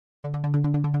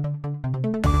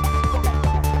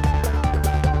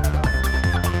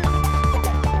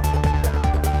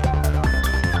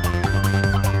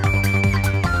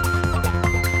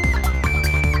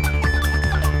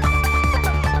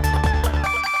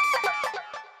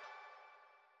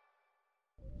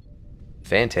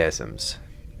Phantasms.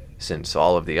 Since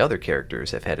all of the other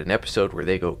characters have had an episode where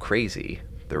they go crazy,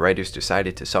 the writers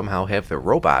decided to somehow have the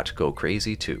robot go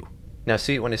crazy too. Now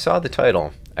see, when I saw the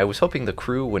title, I was hoping the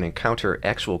crew would encounter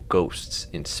actual ghosts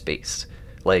in space,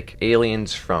 like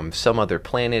aliens from some other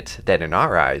planet that in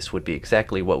our eyes would be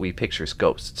exactly what we picture as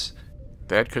ghosts.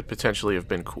 That could potentially have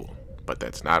been cool, but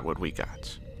that's not what we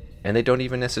got. And they don't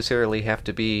even necessarily have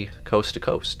to be coast to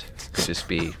coast. Could just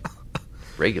be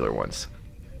regular ones.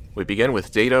 We begin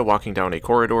with Data walking down a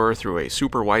corridor through a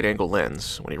super wide-angle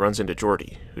lens when he runs into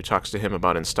Geordi, who talks to him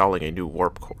about installing a new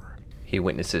warp core. He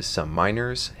witnesses some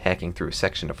miners hacking through a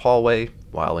section of hallway,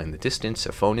 while in the distance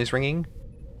a phone is ringing.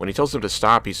 When he tells them to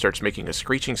stop, he starts making a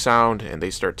screeching sound, and they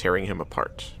start tearing him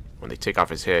apart. When they take off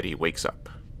his head, he wakes up.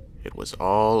 It was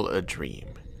all a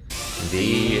dream.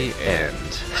 The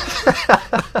end.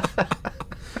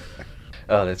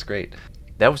 Oh, that's great.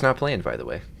 That was not planned, by the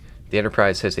way. The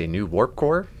Enterprise has a new warp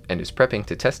core and is prepping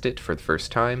to test it for the first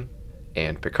time,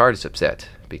 and Picard is upset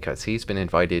because he's been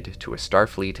invited to a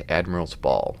Starfleet Admiral's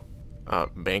ball.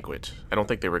 Banquet. I don't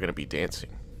think they were going to be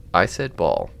dancing. I said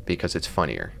ball because it's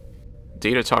funnier.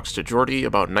 Data talks to Geordi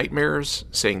about nightmares,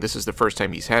 saying this is the first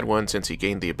time he's had one since he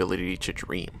gained the ability to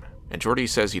dream. And Geordi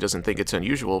says he doesn't think it's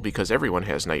unusual because everyone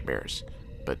has nightmares.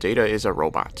 But Data is a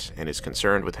robot and is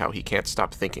concerned with how he can't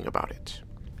stop thinking about it.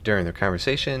 During their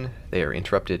conversation, they are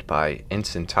interrupted by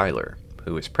Ensign Tyler,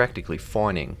 who is practically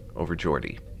fawning over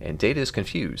Geordi. And Data is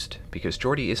confused because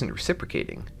Geordi isn't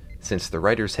reciprocating, since the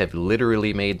writers have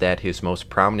literally made that his most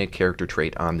prominent character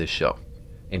trait on this show.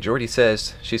 And Geordi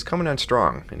says she's coming on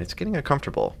strong and it's getting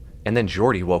uncomfortable. And then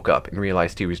Geordi woke up and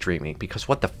realized he was dreaming because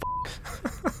what the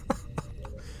f***?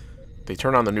 They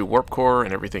turn on the new warp core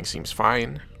and everything seems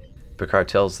fine. Picard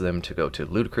tells them to go to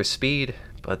ludicrous speed,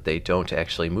 but they don't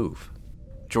actually move.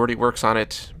 Geordi works on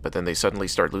it, but then they suddenly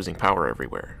start losing power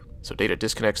everywhere. So Data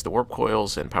disconnects the warp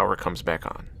coils and power comes back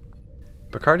on.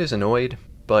 Picard is annoyed,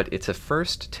 but it's a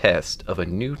first test of a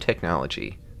new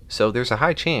technology, so there's a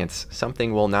high chance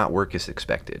something will not work as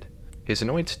expected. His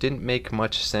annoyance didn't make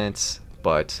much sense,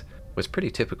 but was pretty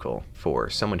typical for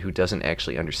someone who doesn't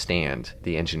actually understand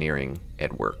the engineering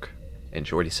at work. And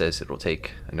Geordi says it will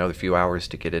take another few hours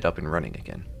to get it up and running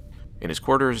again. In his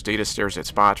quarters, Data stares at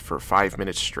Spot for 5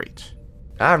 minutes straight.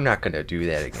 I'm not going to do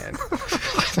that again.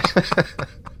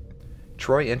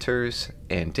 Troy enters,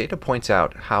 and Data points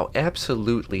out how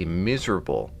absolutely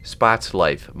miserable Spot's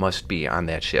life must be on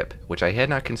that ship, which I had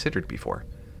not considered before.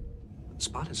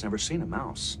 Spot has never seen a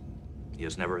mouse. He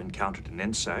has never encountered an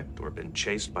insect or been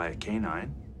chased by a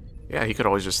canine. Yeah, he could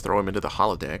always just throw him into the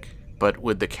holodeck. But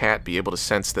would the cat be able to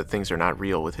sense that things are not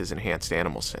real with his enhanced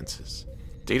animal senses?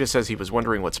 Data says he was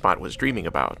wondering what Spot was dreaming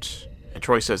about, and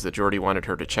Troy says that Geordi wanted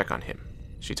her to check on him.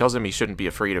 She tells him he shouldn't be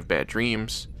afraid of bad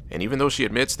dreams, and even though she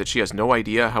admits that she has no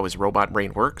idea how his robot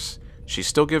brain works, she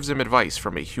still gives him advice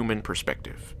from a human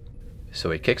perspective.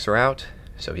 So he kicks her out,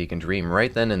 so he can dream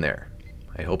right then and there.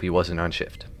 I hope he wasn't on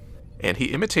shift. And he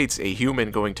imitates a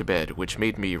human going to bed, which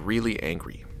made me really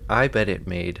angry. I bet it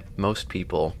made most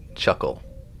people chuckle.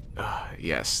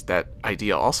 Yes, that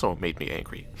idea also made me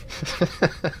angry.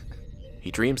 He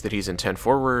dreams that he's in 10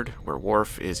 Forward, where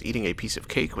Worf is eating a piece of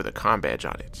cake with a comm badge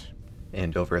on it.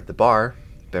 And over at the bar,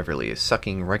 Beverly is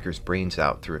sucking Riker's brains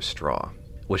out through a straw.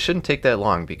 Which shouldn't take that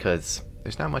long because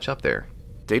there's not much up there.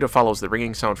 Data follows the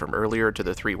ringing sound from earlier to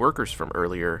the 3 workers from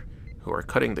earlier, who are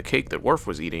cutting the cake that Worf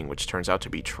was eating, which turns out to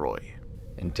be Troy.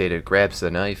 And Data grabs the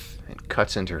knife and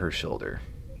cuts into her shoulder.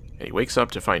 And he wakes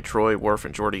up to find Troy, Worf,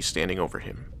 and Geordi standing over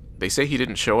him. They say he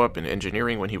didn't show up in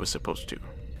engineering when he was supposed to.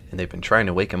 And they've been trying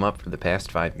to wake him up for the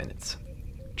past 5 minutes.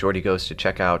 Geordi goes to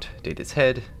check out Data's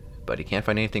head, but he can't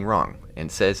find anything wrong,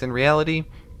 and says in reality,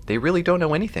 they really don't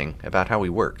know anything about how he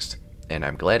works, and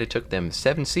I'm glad it took them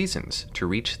 7 seasons to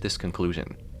reach this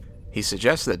conclusion. He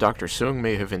suggests that Dr. Soong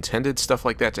may have intended stuff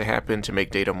like that to happen to make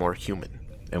Data more human.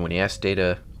 And when he asks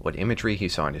Data what imagery he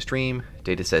saw in his dream,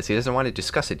 Data says he doesn't want to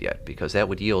discuss it yet, because that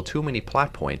would yield too many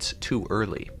plot points too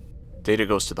early. Data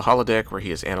goes to the holodeck where he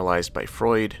is analyzed by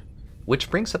Freud. Which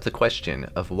brings up the question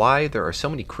of why there are so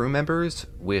many crew members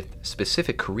with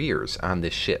specific careers on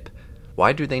this ship.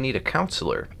 Why do they need a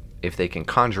counselor if they can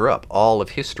conjure up all of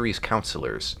history's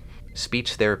counselors,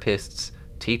 speech therapists,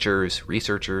 teachers,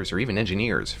 researchers, or even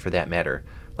engineers for that matter,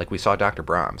 like we saw Dr.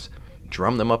 Brahms,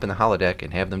 drum them up in the holodeck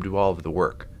and have them do all of the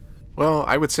work? Well,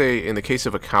 I would say in the case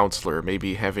of a counselor,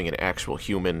 maybe having an actual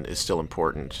human is still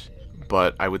important.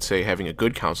 But I would say having a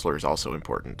good counselor is also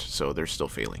important, so they're still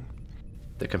failing.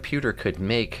 The computer could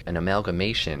make an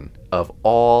amalgamation of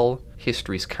all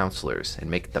history's counselors and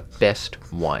make the best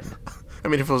one. I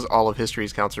mean, if it was all of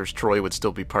history's counselors, Troy would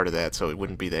still be part of that, so it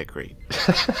wouldn't be that great.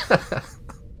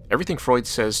 Everything Freud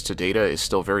says to Data is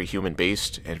still very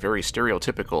human-based and very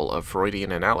stereotypical of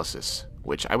Freudian analysis,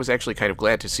 which I was actually kind of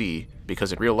glad to see,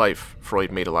 because in real life,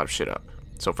 Freud made a lot of shit up.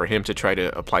 So for him to try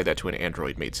to apply that to an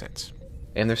android made sense.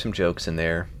 And there's some jokes in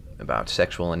there about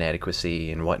sexual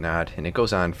inadequacy and whatnot, and it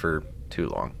goes on for too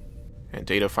long. And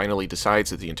Data finally decides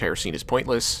that the entire scene is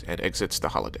pointless and exits the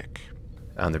holodeck.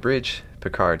 On the bridge,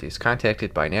 Picard is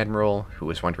contacted by an admiral who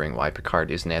is wondering why Picard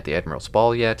isn't at the admiral's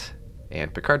ball yet,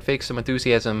 and Picard fakes some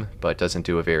enthusiasm, but doesn't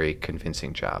do a very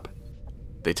convincing job.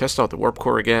 They test out the warp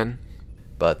core again,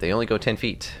 but they only go 10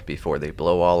 feet before they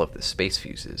blow all of the space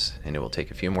fuses, and it will take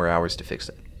a few more hours to fix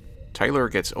it. Tyler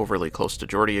gets overly close to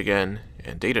Geordi again,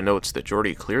 and Data notes that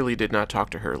Geordi clearly did not talk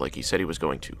to her like he said he was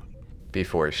going to.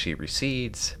 Before she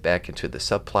recedes back into the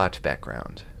subplot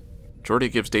background. Geordi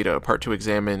gives Data a part to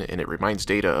examine, and it reminds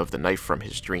Data of the knife from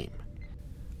his dream.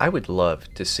 I would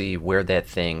love to see where that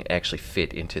thing actually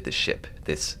fit into the ship,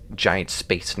 this giant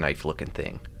space knife-looking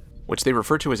thing. Which they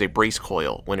refer to as a brace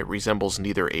coil, when it resembles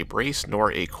neither a brace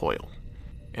nor a coil.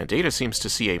 And Data seems to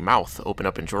see a mouth open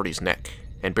up in Geordi's neck,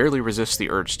 and barely resists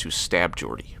the urge to stab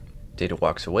Geordi. Data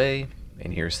walks away,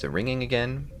 and hears the ringing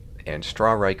again, and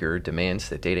Straw Riker demands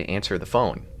that Data answer the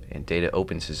phone, and Data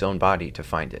opens his own body to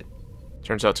find it.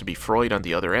 Turns out to be Freud on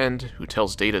the other end, who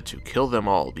tells Data to kill them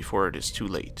all before it is too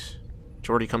late.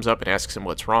 Geordi comes up and asks him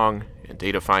what's wrong, and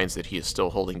Data finds that he is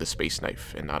still holding the space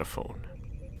knife and not a phone.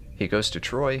 He goes to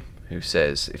Troy, who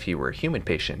says if he were a human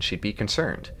patient, she'd be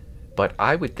concerned. But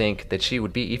I would think that she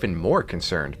would be even more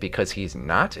concerned because he's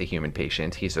not a human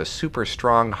patient. He's a super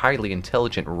strong, highly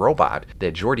intelligent robot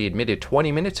that Geordi admitted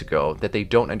 20 minutes ago that they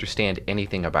don't understand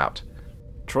anything about.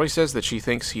 Troy says that she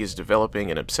thinks he is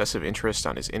developing an obsessive interest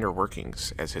on his inner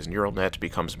workings as his neural net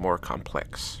becomes more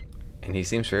complex. And he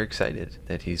seems very excited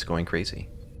that he's going crazy.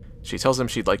 She tells him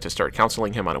she'd like to start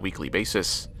counseling him on a weekly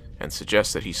basis and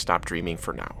suggests that he stop dreaming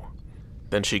for now.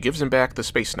 Then she gives him back the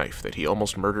space knife that he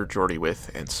almost murdered Geordi with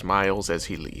and smiles as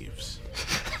he leaves.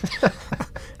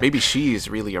 Maybe she's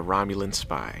really a Romulan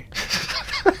spy.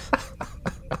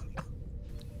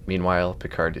 Meanwhile,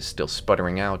 Picard is still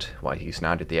sputtering out why he's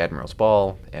not at the Admiral's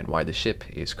ball and why the ship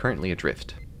is currently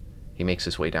adrift. He makes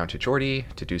his way down to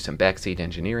Geordi to do some backseat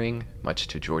engineering, much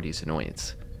to Geordi's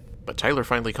annoyance. But Tyler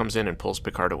finally comes in and pulls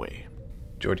Picard away.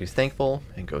 Geordi's thankful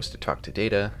and goes to talk to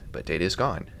Data, but Data is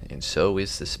gone, and so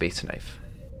is the space knife.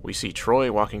 We see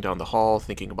Troy walking down the hall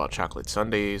thinking about chocolate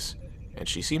sundaes, and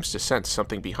she seems to sense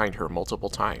something behind her multiple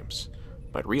times,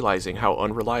 but realizing how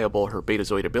unreliable her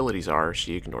Betazoid abilities are,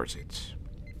 she ignores it.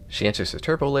 She enters the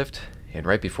turbo lift, and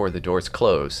right before the doors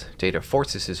close, Data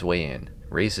forces his way in,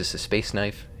 raises the space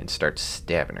knife, and starts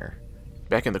stabbing her.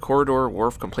 Back in the corridor,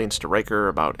 Worf complains to Riker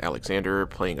about Alexander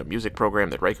playing a music program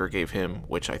that Riker gave him,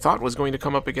 which I thought was going to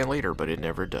come up again later, but it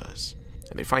never does.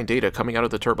 And they find Data coming out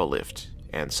of the turbo lift,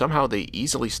 and somehow they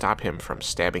easily stop him from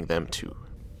stabbing them too.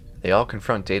 They all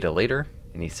confront Data later,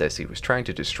 and he says he was trying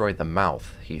to destroy the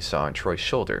mouth he saw on Troy's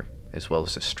shoulder, as well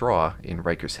as a straw in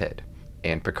Riker's head.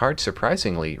 And Picard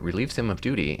surprisingly relieves him of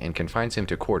duty and confines him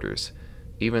to quarters,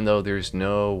 even though there's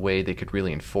no way they could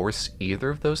really enforce either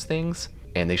of those things,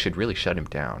 and they should really shut him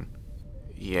down.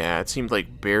 Yeah, it seemed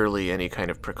like barely any kind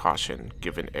of precaution,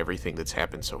 given everything that's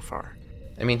happened so far.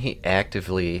 I mean, he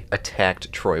actively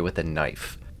attacked Troy with a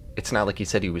knife. It's not like he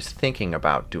said he was thinking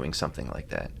about doing something like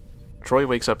that. Troy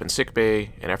wakes up in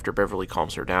sickbay, and after Beverly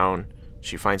calms her down,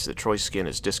 she finds that Troy's skin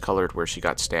is discolored where she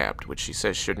got stabbed, which she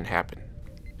says shouldn't happen.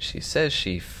 She says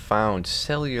she found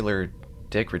cellular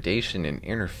degradation and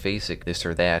interphasic this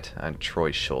or that on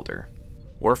Troy's shoulder.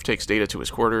 Worf takes Data to his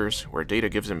quarters, where Data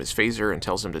gives him his phaser and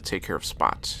tells him to take care of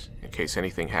Spot, in case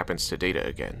anything happens to Data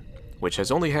again, which has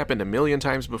only happened 1,000,000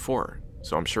 times before,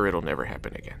 so I'm sure it'll never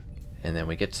happen again. And then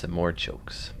we get some more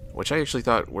jokes, which I actually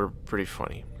thought were pretty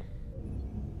funny.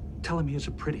 Tell him he is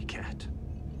a pretty cat.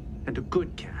 And a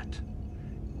good cat.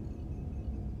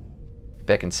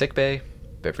 Back in sickbay,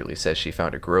 Beverly says she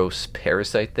found a gross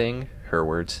parasite thing, her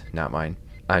words, not mine,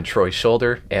 on Troy's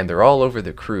shoulder, and they're all over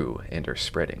the crew and are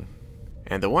spreading.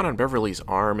 And the one on Beverly's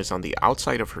arm is on the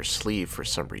outside of her sleeve for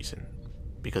some reason,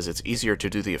 because it's easier to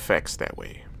do the effects that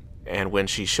way. And when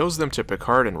she shows them to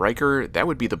Picard and Riker, that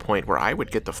would be the point where I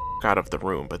would get the f*** out of the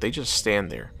room, but they just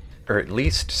stand there. Or at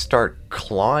least start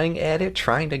clawing at it,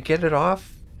 trying to get it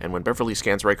off. And when Beverly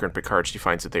scans Riker and Picard, she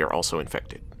finds that they are also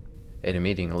infected. At a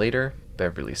meeting later,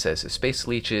 Beverly says the space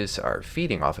leeches are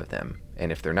feeding off of them,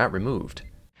 and if they're not removed,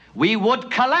 we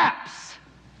would collapse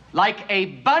like a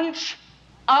bunch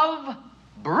of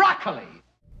broccoli.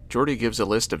 Geordi gives a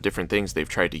list of different things they've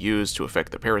tried to use to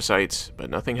affect the parasites, but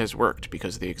nothing has worked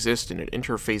because they exist in an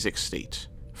interphasic state,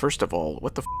 First of all,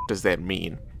 what the f does that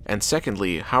mean? And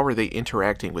secondly, how are they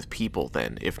interacting with people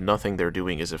then, if nothing they're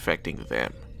doing is affecting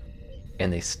them?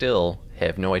 And they still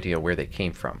have no idea where they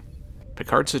came from.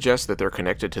 Picard suggests that they're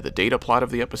connected to the data plot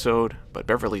of the episode, but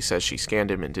Beverly says she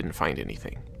scanned him and didn't find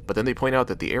anything. But then they point out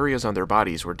that the areas on their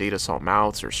bodies where Data saw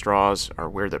mouths or straws are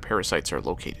where the parasites are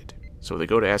located. So they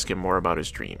go to ask him more about his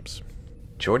dreams.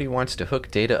 Geordi wants to hook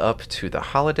Data up to the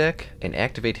holodeck and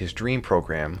activate his dream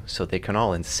program so they can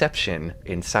all inception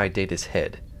inside Data's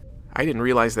head. I didn't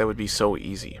realize that would be so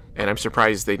easy, and I'm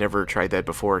surprised they never tried that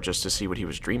before just to see what he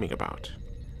was dreaming about.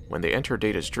 When they enter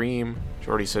Data's dream,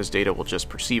 Geordi says Data will just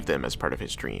perceive them as part of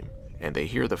his dream, and they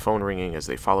hear the phone ringing as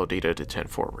they follow Data to 10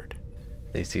 forward.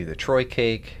 They see the Troy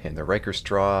cake and the Riker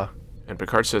straw. And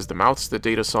Picard says the mouths that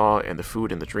Data saw and the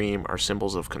food in the dream are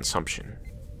symbols of consumption.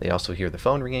 They also hear the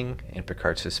phone ringing, and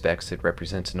Picard suspects it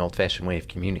represents an old-fashioned way of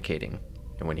communicating.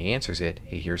 And when he answers it,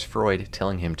 he hears Freud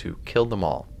telling him to kill them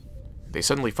all. They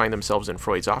suddenly find themselves in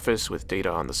Freud's office with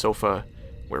Data on the sofa,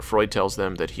 where Freud tells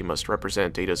them that he must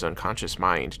represent Data's unconscious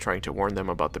mind, trying to warn them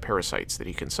about the parasites that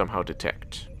he can somehow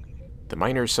detect. The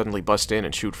miners suddenly bust in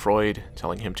and shoot Freud,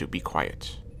 telling him to be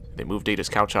quiet. They move Data's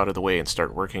couch out of the way and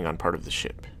start working on part of the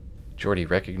ship. Geordi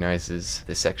recognizes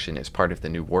this section as part of the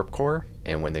new warp core,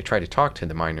 and when they try to talk to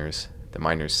the miners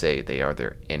say they are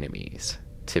their enemies.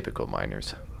 Typical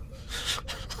miners.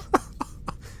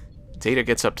 Data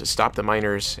gets up to stop the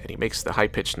miners, and he makes the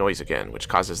high-pitched noise again, which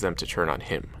causes them to turn on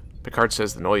him. Picard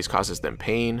says the noise causes them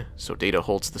pain, so Data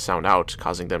holds the sound out,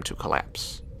 causing them to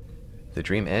collapse. The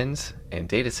dream ends, and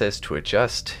Data says to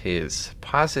adjust his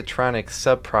positronic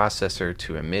subprocessor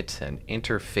to emit an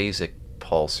interphasic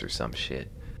pulse or some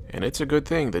shit. And it's a good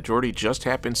thing that Geordi just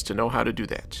happens to know how to do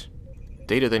that.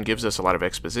 Data then gives us a lot of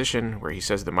exposition, where he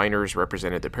says the miners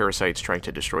represented the parasites trying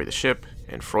to destroy the ship,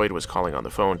 and Freud was calling on the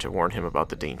phone to warn him about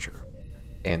the danger.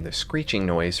 And the screeching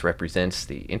noise represents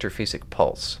the interphasic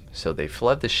pulse, so they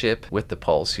flood the ship with the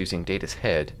pulse using Data's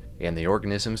head, and the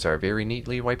organisms are very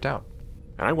neatly wiped out.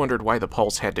 And I wondered why the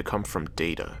pulse had to come from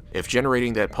Data. If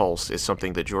generating that pulse is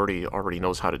something that Geordi already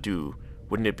knows how to do,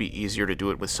 wouldn't it be easier to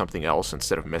do it with something else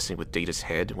instead of messing with Data's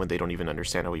head when they don't even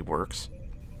understand how he works?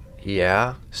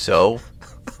 Yeah, so?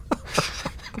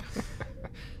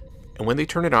 And when they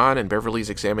turn it on and Beverly's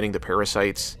examining the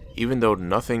parasites, even though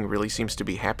nothing really seems to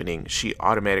be happening, she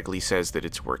automatically says that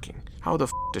it's working. How the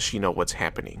f does she know what's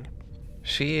happening?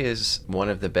 She is one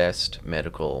of the best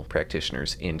medical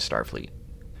practitioners in Starfleet.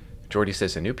 Geordi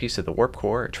says a new piece of the warp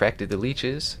core attracted the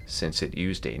leeches since it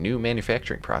used a new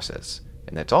manufacturing process,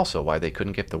 and that's also why they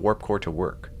couldn't get the warp core to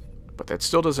work. But that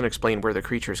still doesn't explain where the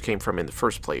creatures came from in the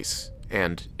first place,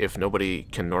 and if nobody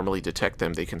can normally detect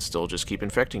them, they can still just keep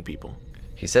infecting people.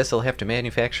 He says they'll have to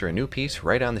manufacture a new piece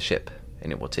right on the ship,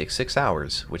 and it will take 6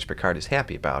 hours, which Picard is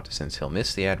happy about since he'll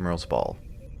miss the Admiral's ball.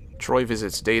 Troy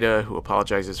visits Data, who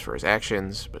apologizes for his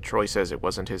actions, but Troy says it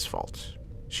wasn't his fault.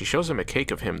 She shows him a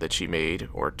cake of him that she made,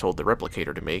 or told the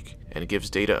replicator to make, and gives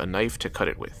Data a knife to cut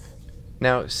it with.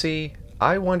 Now, see,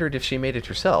 I wondered if she made it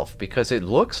herself, because it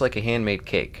looks like a handmade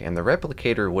cake, and the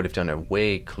replicator would have done a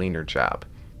way cleaner job.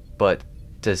 But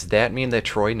does that mean that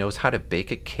Troy knows how to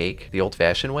bake a cake the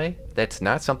old-fashioned way? That's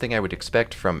not something I would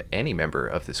expect from any member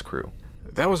of this crew.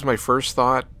 That was my first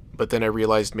thought, but then I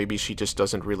realized maybe she just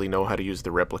doesn't really know how to use the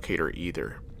replicator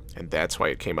either, and that's why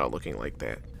it came out looking like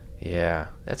that. Yeah,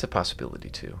 that's a possibility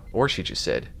too. Or she just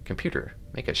said, "Computer,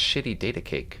 make a shitty Data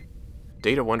cake."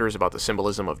 Data wonders about the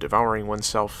symbolism of devouring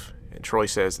oneself, and Troy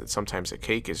says that sometimes a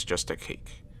cake is just a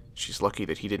cake. She's lucky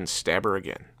that he didn't stab her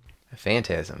again.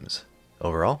 Phantasms.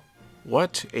 Overall?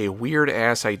 What a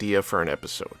weird-ass idea for an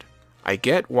episode. I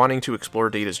get wanting to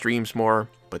explore Data's dreams more,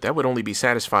 but that would only be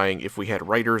satisfying if we had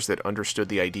writers that understood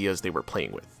the ideas they were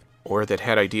playing with, or that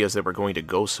had ideas that were going to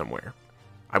go somewhere.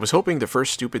 I was hoping the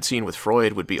first stupid scene with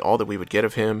Freud would be all that we would get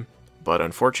of him, but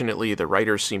unfortunately the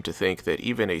writers seem to think that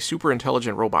even a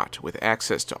super-intelligent robot with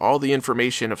access to all the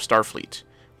information of Starfleet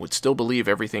would still believe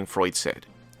everything Freud said,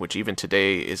 which even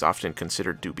today is often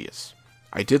considered dubious.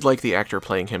 I did like the actor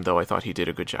playing him, though. I thought he did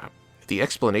a good job. The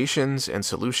explanations and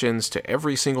solutions to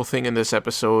every single thing in this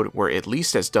episode were at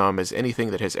least as dumb as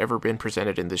anything that has ever been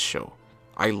presented in this show.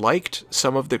 I liked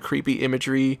some of the creepy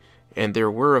imagery, and there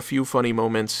were a few funny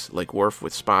moments, like Worf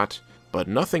with Spot, but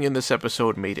nothing in this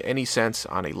episode made any sense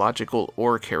on a logical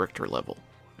or character level.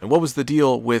 And what was the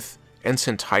deal with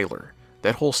Ensign Tyler?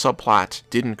 That whole subplot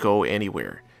didn't go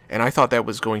anywhere, and I thought that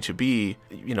was going to be,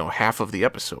 half of the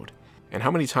episode. And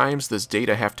how many times does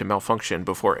Data have to malfunction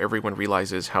before everyone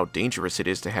realizes how dangerous it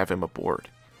is to have him aboard?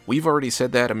 We've already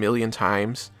said that a million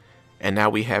times, and now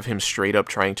we have him straight up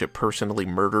trying to personally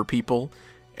murder people,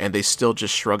 and they still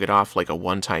just shrug it off like a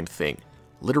one-time thing.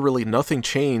 Literally nothing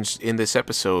changed in this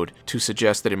episode to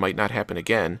suggest that it might not happen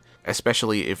again,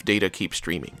 especially if Data keeps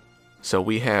streaming. So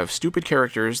we have stupid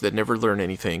characters that never learn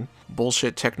anything,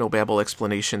 bullshit technobabble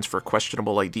explanations for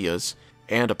questionable ideas,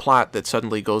 and a plot that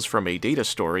suddenly goes from a Data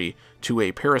story to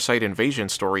a parasite invasion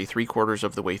story 3/4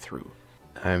 of the way through.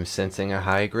 I'm sensing a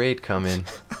high grade coming.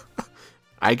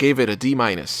 I gave it a D-,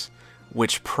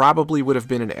 which probably would have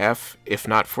been an F if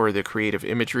not for the creative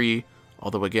imagery,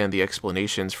 although again, the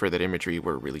explanations for that imagery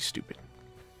were really stupid.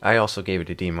 I also gave it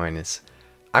a D-.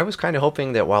 I was kind of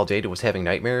hoping that while Data was having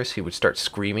nightmares, he would start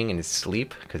screaming in his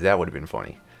sleep, because that would have been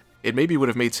funny. It maybe would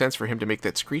have made sense for him to make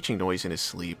that screeching noise in his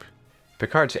sleep.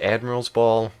 Picard's Admiral's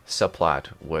Ball subplot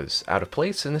was out of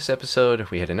place in this episode.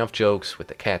 We had enough jokes with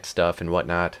the cat stuff and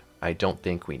whatnot. I don't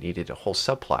think we needed a whole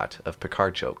subplot of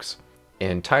Picard jokes.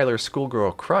 And Tyler's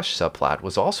schoolgirl crush subplot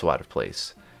was also out of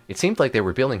place. It seemed like they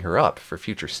were building her up for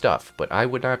future stuff, but I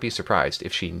would not be surprised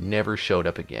if she never showed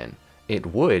up again. It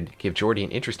would give Geordi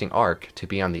an interesting arc to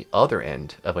be on the other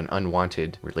end of an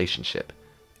unwanted relationship.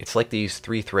 It's like these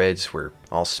 3 threads were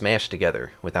all smashed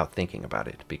together without thinking about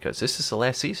it, because this is the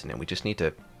last season and we just need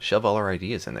to shove all our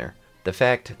ideas in there. The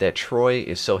fact that Troy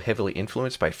is so heavily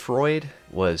influenced by Freud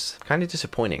was kind of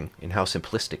disappointing in how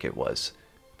simplistic it was.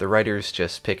 The writers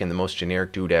just picking the most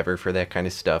generic dude ever for that kind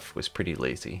of stuff was pretty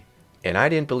lazy. And I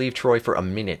didn't believe Troy for a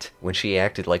minute when she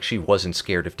acted like she wasn't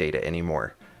scared of Data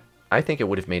anymore. I think it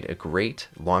would have made a great,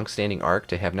 long-standing arc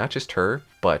to have not just her,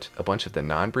 but a bunch of the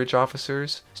non-bridge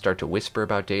officers start to whisper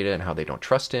about Data and how they don't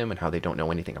trust him and how they don't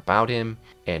know anything about him,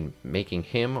 and making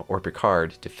him or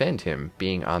Picard defend him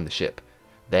being on the ship.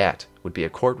 That would be a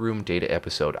courtroom Data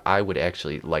episode I would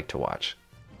actually like to watch.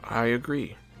 I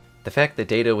agree. The fact that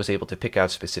Data was able to pick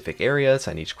out specific areas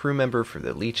on each crew member for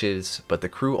the leeches, but the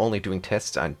crew only doing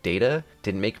tests on Data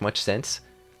didn't make much sense.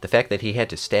 The fact that he had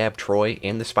to stab Troy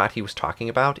in the spot he was talking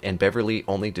about, and Beverly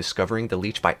only discovering the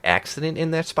leech by accident in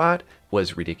that spot,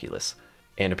 was ridiculous.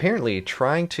 And apparently,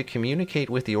 trying to communicate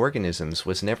with the organisms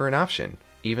was never an option,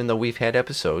 even though we've had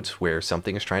episodes where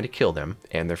something is trying to kill them,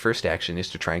 and their first action is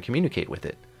to try and communicate with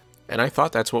it. And I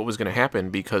thought that's what was going to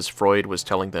happen because Freud was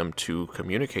telling them to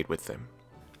communicate with them.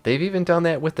 They've even done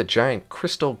that with the giant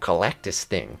crystal galactus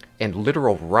thing, and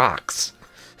literal rocks.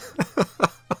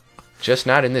 Just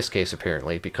not in this case,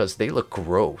 apparently, because they look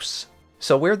gross.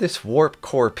 So where this warp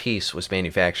core piece was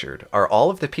manufactured, are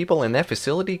all of the people in that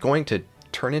facility going to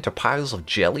turn into piles of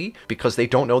jelly because they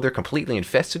don't know they're completely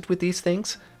infested with these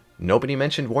things? Nobody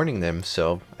mentioned warning them,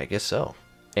 so I guess so.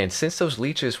 And since those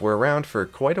leeches were around for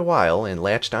quite a while and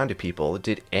latched onto people,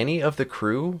 did any of the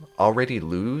crew already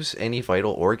lose any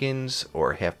vital organs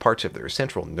or have parts of their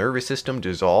central nervous system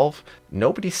dissolve?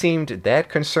 Nobody seemed that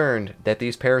concerned that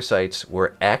these parasites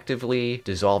were actively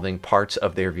dissolving parts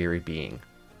of their very being.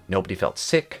 Nobody felt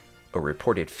sick or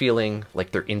reported feeling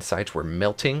like their insides were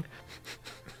melting.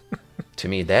 To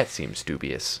me, that seems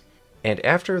dubious. And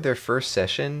after their first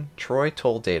session, Troy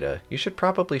told Data, you should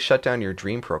probably shut down your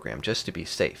dream program just to be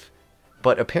safe.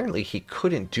 But apparently he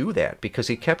couldn't do that because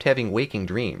he kept having waking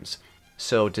dreams.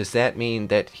 So does that mean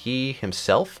that he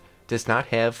himself does not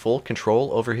have full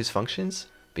control over his functions?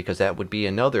 Because that would be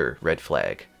another red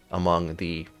flag among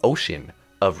the ocean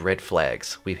of red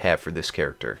flags we have for this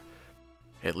character.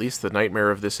 At least the nightmare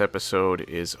of this episode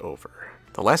is over.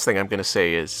 The last thing I'm going to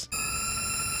say is...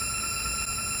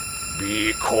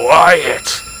 Be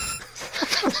quiet!